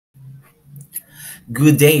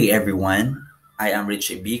Good day, everyone. I am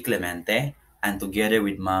Richie B. Clemente, and together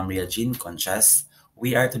with Ma'am Ria Jean Conchas,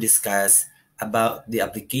 we are to discuss about the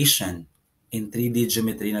application in 3D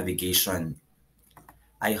geometry navigation.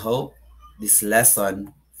 I hope this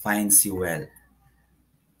lesson finds you well.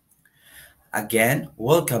 Again,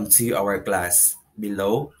 welcome to our class.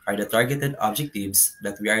 Below are the targeted objectives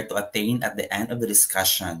that we are to attain at the end of the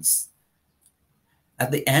discussions.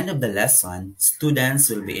 At the end of the lesson,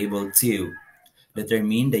 students will be able to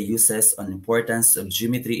determine the uses and importance of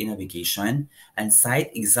geometry in navigation, and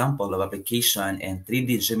cite example of application and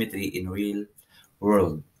 3D geometry in real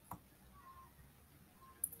world.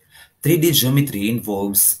 3D geometry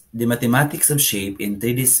involves the mathematics of shape in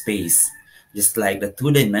 3D space. Just like the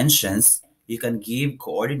two dimensions, you can give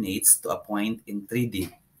coordinates to a point in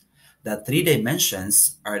 3D. The three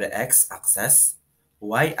dimensions are the x-axis,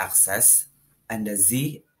 y-axis, and the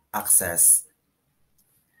z-axis.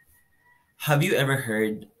 Have you ever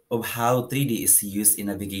heard of how 3D is used in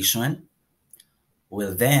navigation?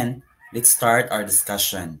 Well, then, let's start our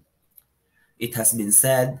discussion. It has been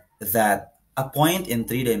said that a point in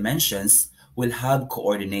three dimensions will have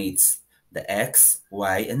coordinates, the x,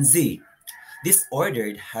 y, and z. This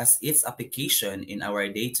order has its application in our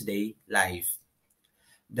day-to-day life.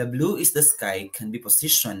 The blue is the sky can be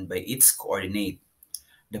positioned by its coordinate.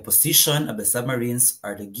 The position of the submarines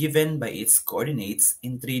are given by its coordinates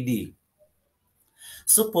in 3D.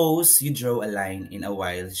 Suppose you draw a line in a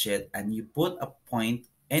wild sheet and you put a point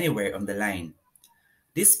anywhere on the line.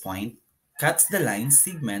 This point cuts the line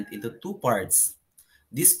segment into two parts.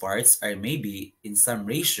 These parts are maybe in some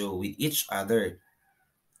ratio with each other.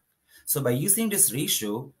 So by using this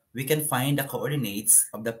ratio, we can find the coordinates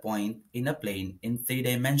of the point in a plane in three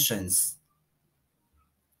dimensions.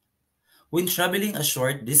 When traveling a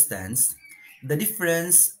short distance, the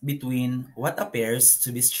difference between what appears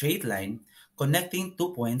to be straight line connecting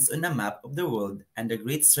two points on a map of the world and the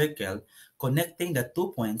great circle connecting the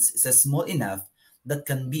two points is small enough that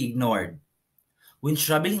can be ignored. When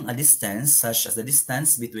traveling a distance such as the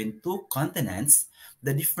distance between two continents,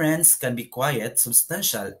 the difference can be quite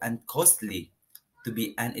substantial and costly to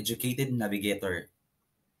be an educated navigator.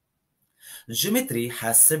 Geometry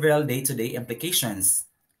has several day-to-day implications.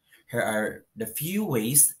 Here are the few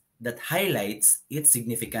ways that highlights its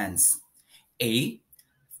significance. A.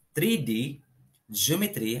 3D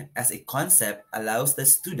geometry as a concept allows the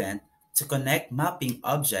student to connect mapping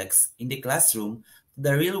objects in the classroom to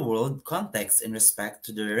the real-world context in respect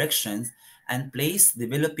to the directions and place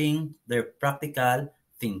developing their practical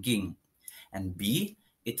thinking. And B,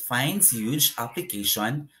 it finds huge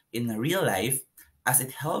application in real life as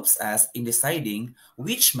it helps us in deciding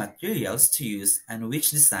which materials to use and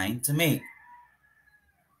which design to make.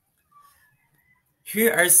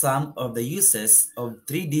 Here are some of the uses of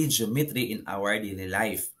 3D geometry in our daily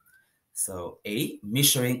life. So A,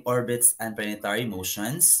 measuring orbits and planetary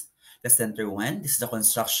motions. The center one is the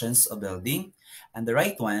constructions of building. And the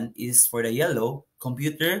right one is for the yellow,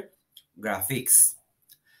 computer graphics.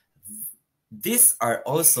 These are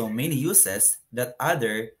also many uses that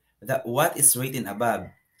other that what is written above,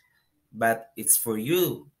 but it's for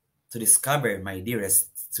you to discover, my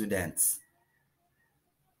dearest students.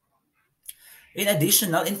 In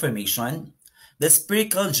additional information, the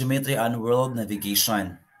spherical geometry on world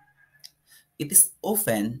navigation. It is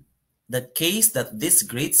often the case that these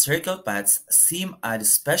great circle paths seem odd,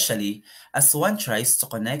 especially as one tries to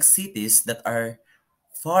connect cities that are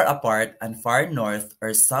far apart and far north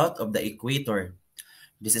or south of the equator.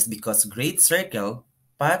 This is because great circle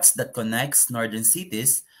paths that connects northern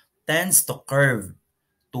cities tends to curve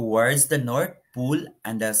towards the North Pole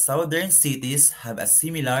and the southern cities have a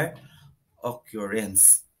similar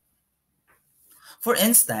occurrence. For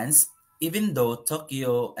instance, even though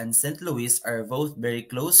Tokyo and St. Louis are both very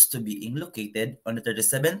close to being located on the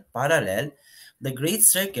 37th parallel, the Great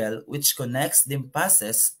Circle which connects them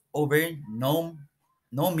passes over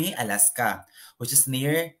Nomi, Alaska, which is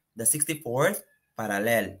near the 64th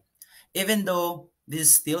parallel. Even though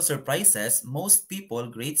this still surprises most people,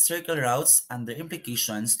 Great Circle routes and their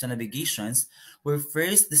implications to navigations were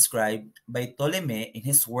first described by Ptolemy in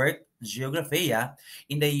his work Geographia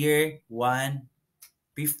in the year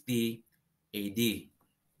 150 AD.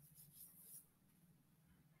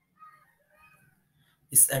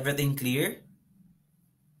 Is everything clear?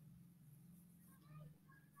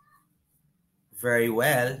 Very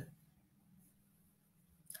well.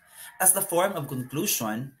 As the form of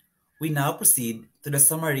conclusion, we now proceed to the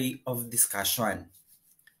summary of discussion.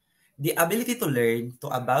 The ability to learn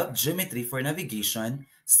about geometry for navigation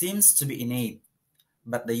seems to be innate,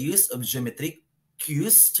 but the use of geometric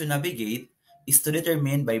cues to navigate is to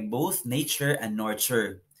determine by both nature and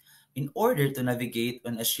nurture. In order to navigate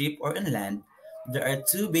on a ship or on land, there are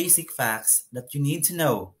two basic facts that you need to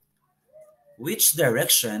know: which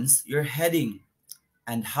directions you're heading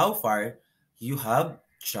and how far you have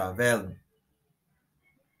traveled.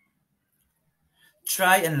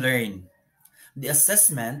 Try and learn. The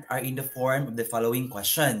assessment are in the form of the following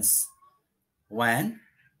questions. 1.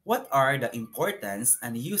 What are the importance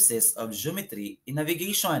and uses of geometry in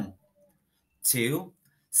navigation? 2.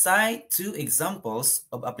 Cite two examples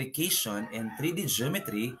of application in 3D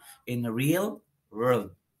geometry in real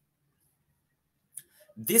world.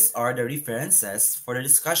 These are the references for the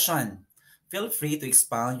discussion. Feel free to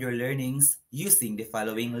expound your learnings using the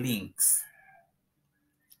following links.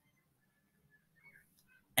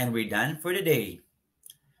 And we're done for the day.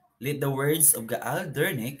 Let the words of Gaal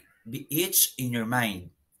Dernick be etched in your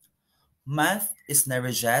mind. Math is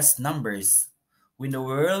never just numbers. When the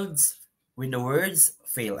words when the words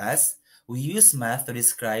fail us, we use math to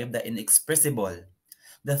describe the inexpressible,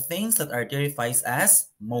 the things that are terrifies us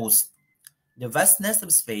most. The vastness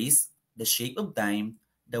of space, the shape of time,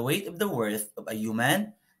 the weight of the worth of a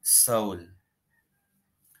human soul.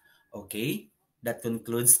 Okay, that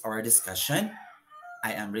concludes our discussion.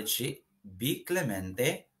 I am Richie B.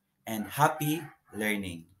 Clemente and happy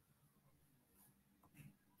learning.